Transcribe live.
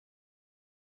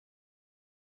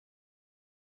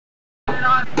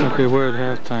Okay, we're at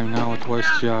halftime now with West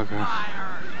Geauga.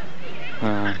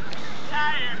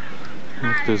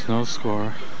 There's no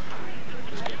score.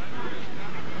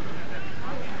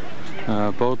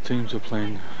 Both teams are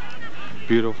playing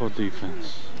beautiful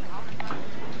defense.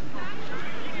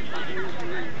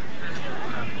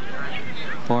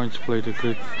 Orange played a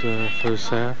good first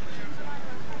half.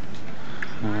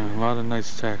 A lot of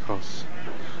nice tackles.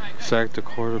 Sacked the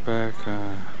quarterback.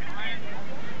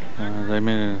 They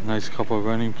made a nice couple of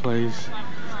running plays.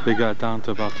 They got down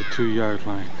to about the 2-yard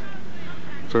line.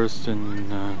 First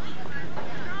and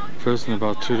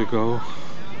about 2 to go,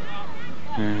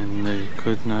 and they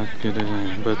could not get it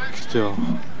in. But still,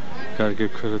 gotta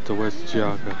give credit to West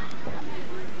Geauga.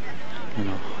 You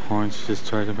know, Orange just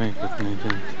tried to make it, and they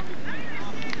didn't.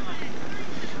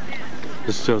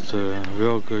 But still, it's a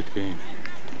real good game.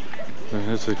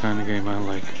 That's the kind of game I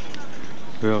like.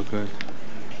 Real good.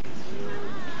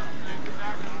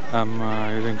 I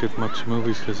didn't get much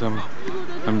movies because I'm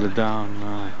the down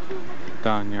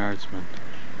yardsman.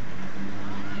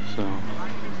 So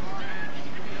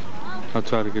I'll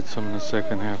try to get some in the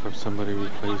second half if somebody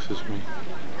replaces me.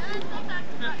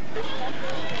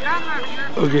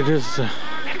 Okay, this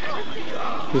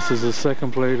is the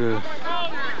second play to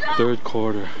third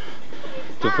quarter.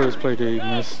 The first play they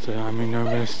missed.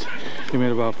 He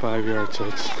made about 5 yards. So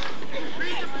it's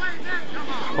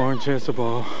Orange has the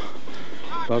ball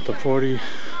about the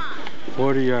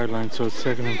 40-yard line, so it's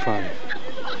 2nd and 5.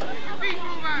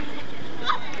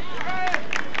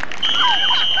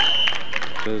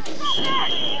 It's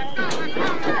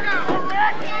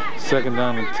 2nd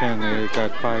down and 10. They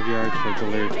got 5 yards for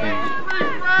delayed game.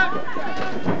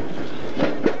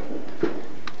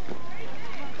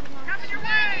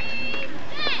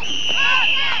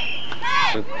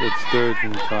 It's 3rd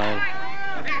and 5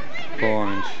 for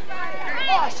Orange.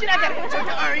 Oh shit, I gotta go talk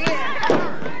to Ariane.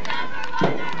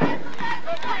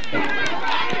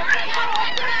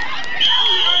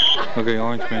 Okay,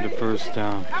 Orange made a first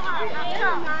down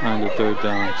on the 3rd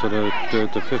down, so they're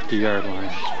at the 50-yard line.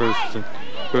 First and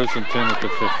 10 at the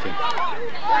 50.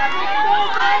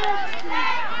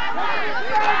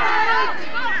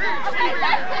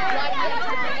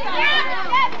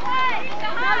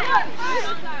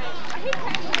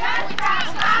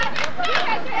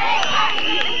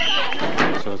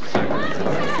 So it's 2nd and 5.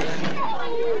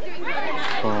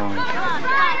 Orange.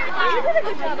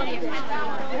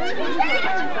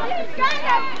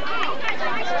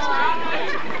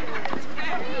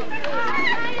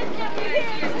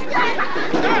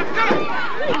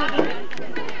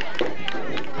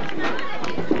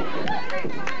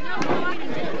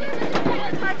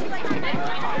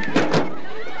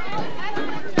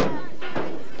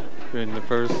 We're in the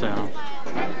first down.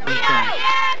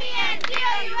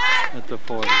 At the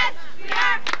 40.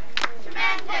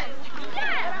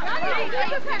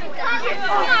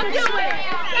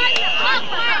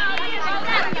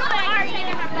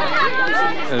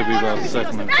 It'll be about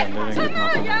 2nd and 10. They didn't get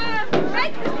nothing on that.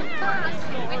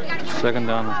 2nd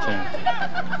down and 10.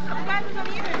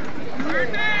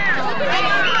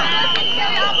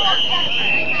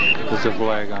 There's a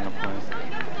flag on the play.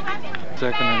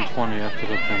 2nd and 20 after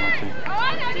the penalty.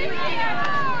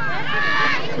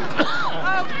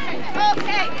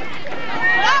 Okay.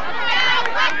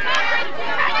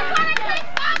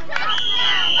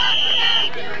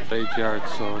 8 yards,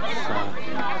 so it's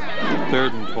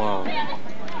 3rd and 12.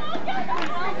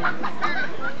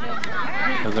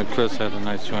 And then Chris had a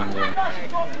nice run there.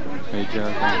 8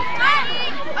 yards line.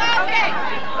 Okay.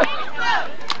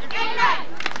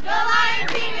 The Lion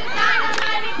team is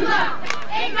dynamite explode.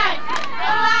 Ignite.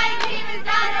 The Lion team is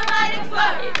dynamite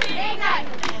explode. Ignite.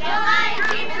 The Lion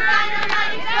team is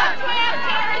dynamite explode.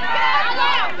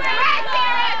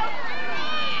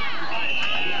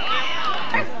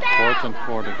 4th and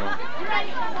 4 to go.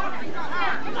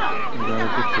 You gotta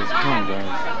get this going,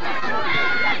 guys.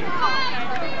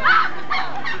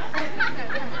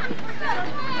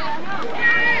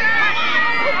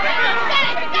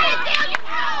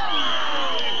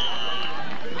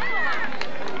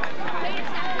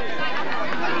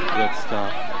 Good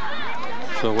stop.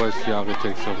 So West Geauga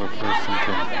takes over 1st and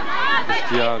 10. West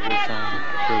Geauga's on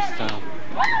first down.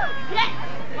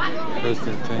 1st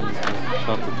and 10 is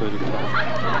about the 35.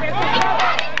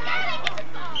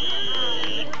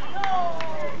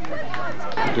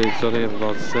 Okay, so they have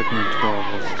about 2nd and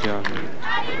 12 West Geauga.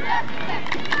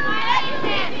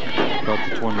 About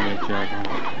the 28-yard line.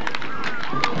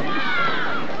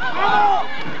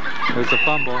 There's a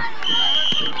fumble.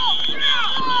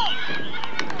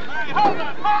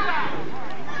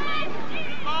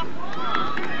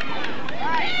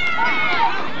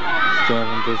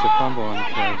 There's a fumble on the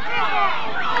play.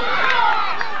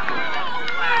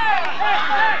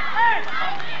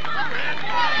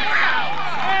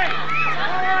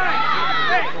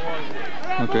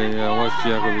 West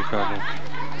Geauga recovered.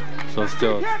 So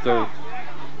still it's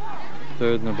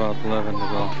third and about 11 to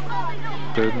go.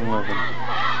 3rd and 11.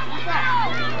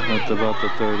 That's about the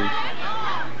 30.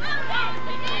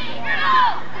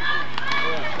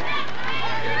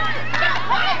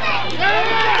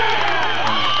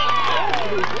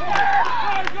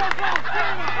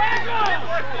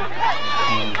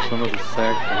 Somebody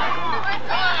sacked him.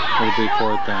 It'll be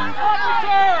 4th down.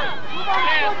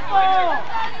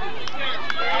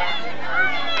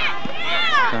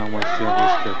 Down West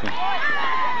Geauga's kicking.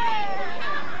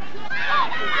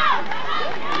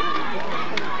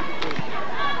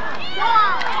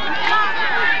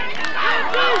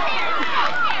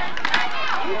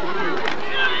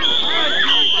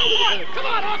 Come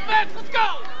on, offense, let's go!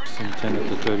 Some 10 at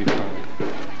the 35.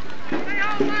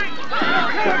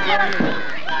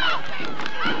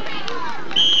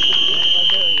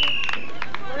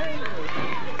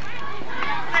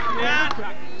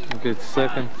 Okay,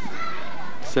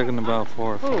 second about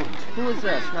 4. Who is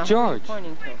this? Now, George. Who are you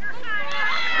pointing to?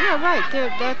 Yeah, right.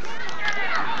 That's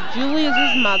Julie is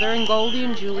his mother, and Goldie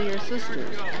and Julie are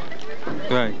sisters.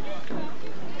 Right.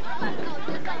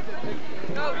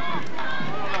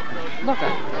 Look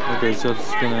at it. Okay, so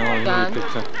it's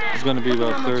gonna be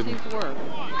about third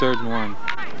and 1.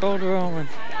 Hold Roman.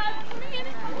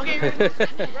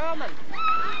 Roman.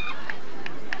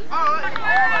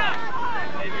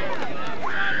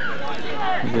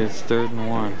 Okay, it's 3rd and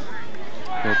 1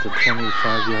 at the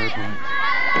 25-yard line.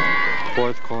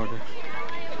 4th quarter.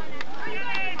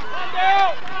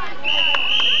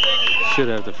 Should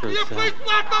have the first down.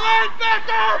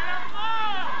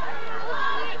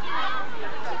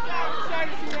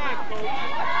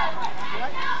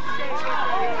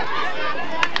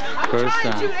 First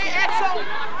down.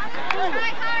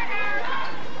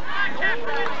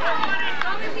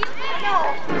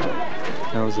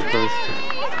 That was the first.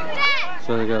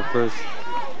 So they got first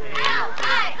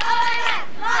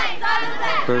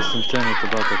and 10 at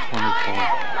about the 24.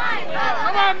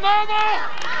 Come on, Mama!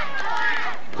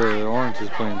 The Orange is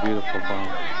playing beautiful ball.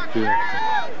 Beautiful.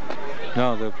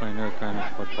 No, they're playing their kind of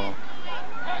football.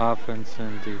 Offense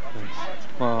and defense.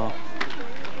 Well,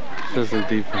 especially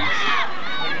defense.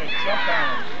 Jump on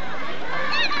him.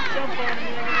 Jump on him.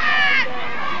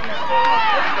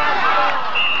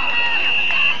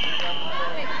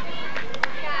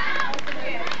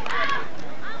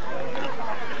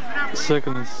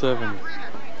 2nd and 7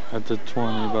 at the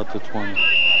 20, about the 20.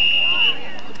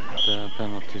 The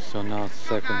penalty, so now it's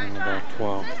 2nd and about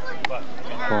 12.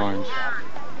 Orange.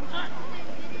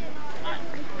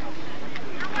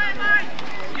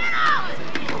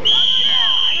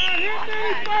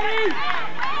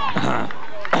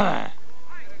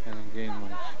 And in game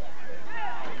much.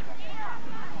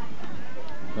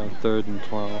 About 3rd and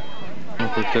 12.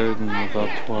 At the 3rd and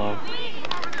about 12.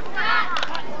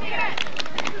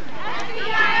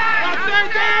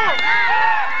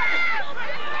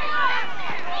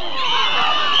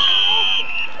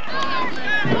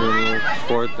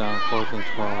 Fourth down, 4th and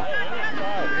 12.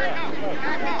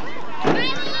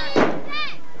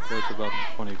 So it's about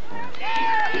 24.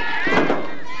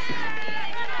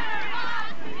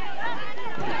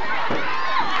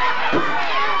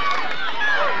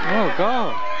 Oh, go!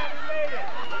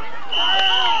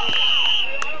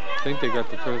 I think they got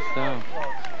the first down.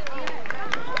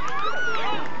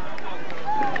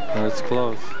 Oh, it's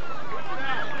close.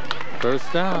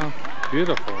 First down.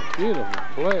 Beautiful, beautiful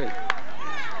play.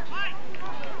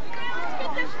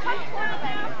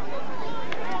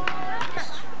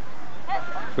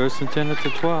 First and 10 at the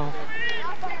 12.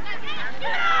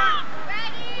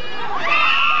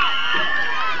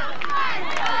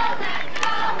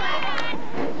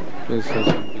 This is going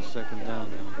to be 2nd down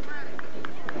now.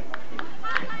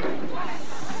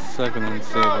 2nd and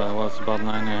 7. Well, it's about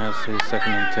 9.5, so 2nd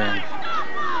and 10.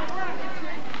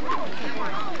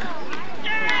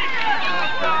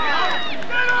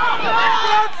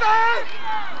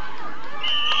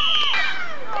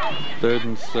 Third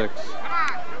and 6.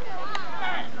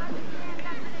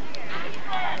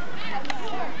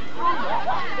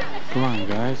 Come on,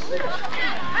 guys.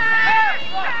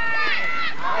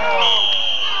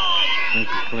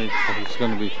 Incomplete, so it's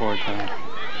going to be 4th down.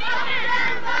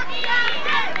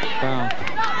 Down.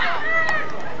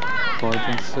 4th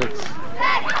and 6.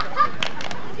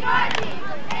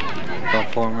 About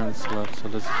 4 minutes left, so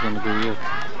this is going to be it.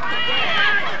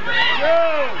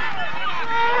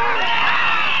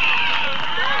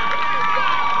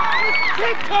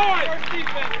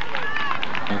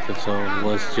 I think it's all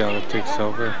West Geauga takes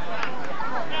over.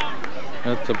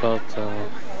 That's about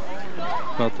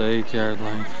the 8-yard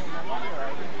line.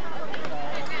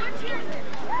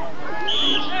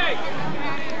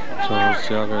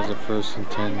 Geauga has a 1st and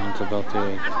 10. It's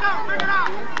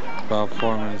about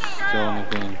 4 minutes still in the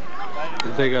game.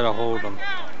 They gotta hold them.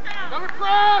 Double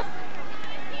cross!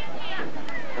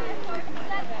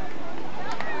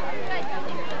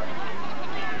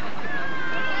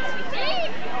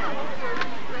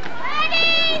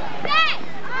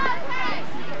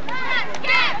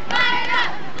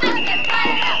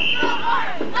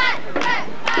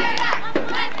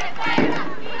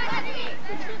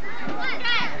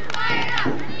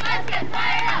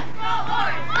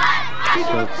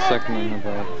 So it's 2nd and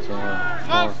about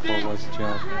 4 for West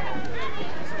Geauga.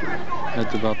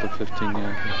 That's about the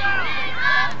 15-yard.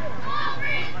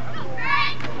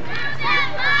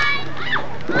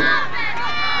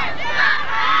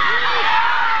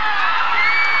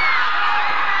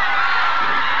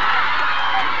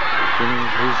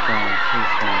 He's gone.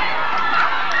 He's gone.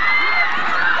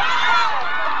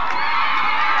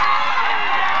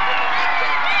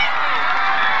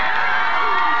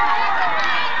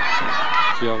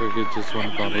 Geauga gets this one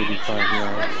about 85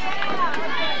 yards.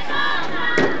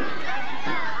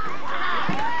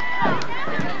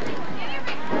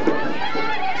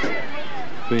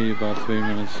 About 3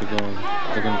 minutes to go.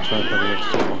 They're going to try for the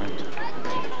extra point.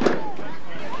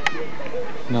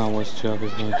 Now West Geauga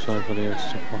is going to try for the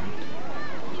extra point.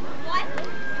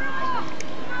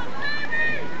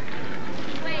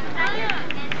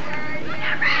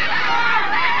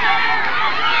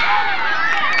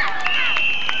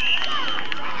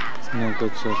 No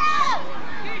good, so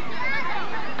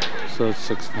it's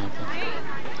 6-0.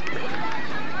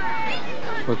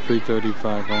 With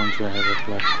 3:35, Orange will have it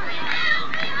left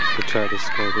to try to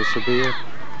score. This will be it.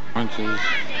 Orange is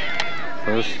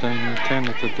 1st and 10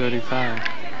 at the 35.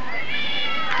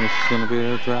 This is going to be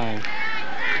their drive.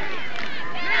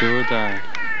 Do or die.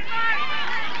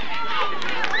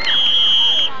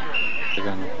 They're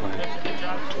going to play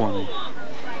 20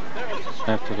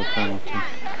 after the penalty.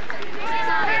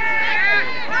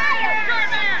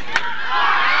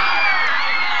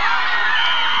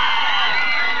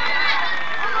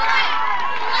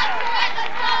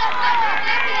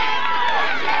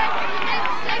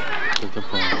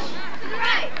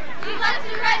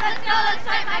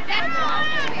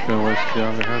 So West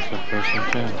Geauga has a 1st and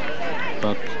 10.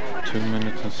 About 2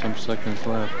 minutes and some seconds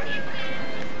left.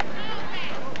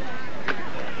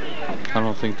 I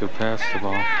don't think they'll pass the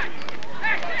ball.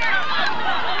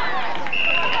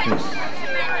 It's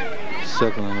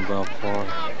 2nd and about 4.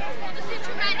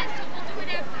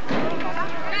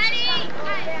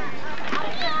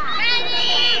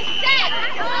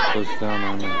 Goes down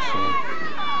on it, so.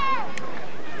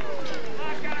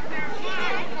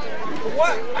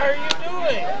 What are you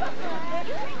doing?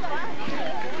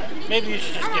 Maybe you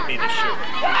should just give me the shirt.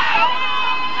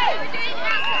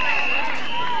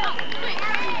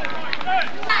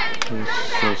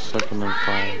 So 2nd and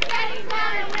 5.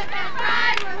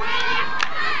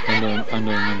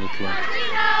 Under a minute left.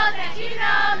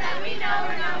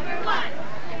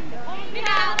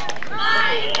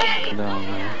 Down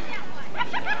there.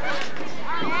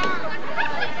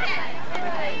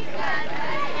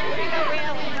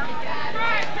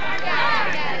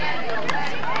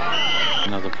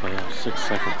 Another playoff, 6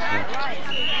 seconds left.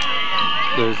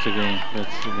 There's the game,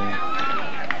 that's the game.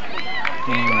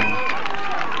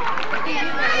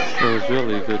 It was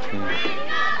really a good game.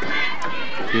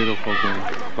 Beautiful game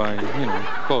by,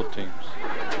 both teams.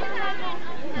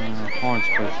 Orange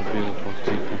plays a beautiful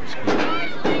defense game.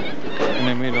 And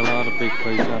they made a lot of big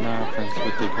plays on offense,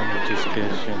 but they kind of just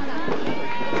cashed in.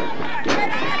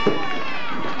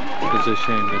 It's a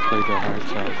shame they played their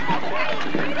hearts out.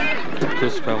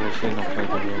 This fellow's played a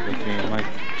real good game.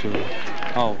 Mike, too.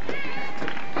 Oh.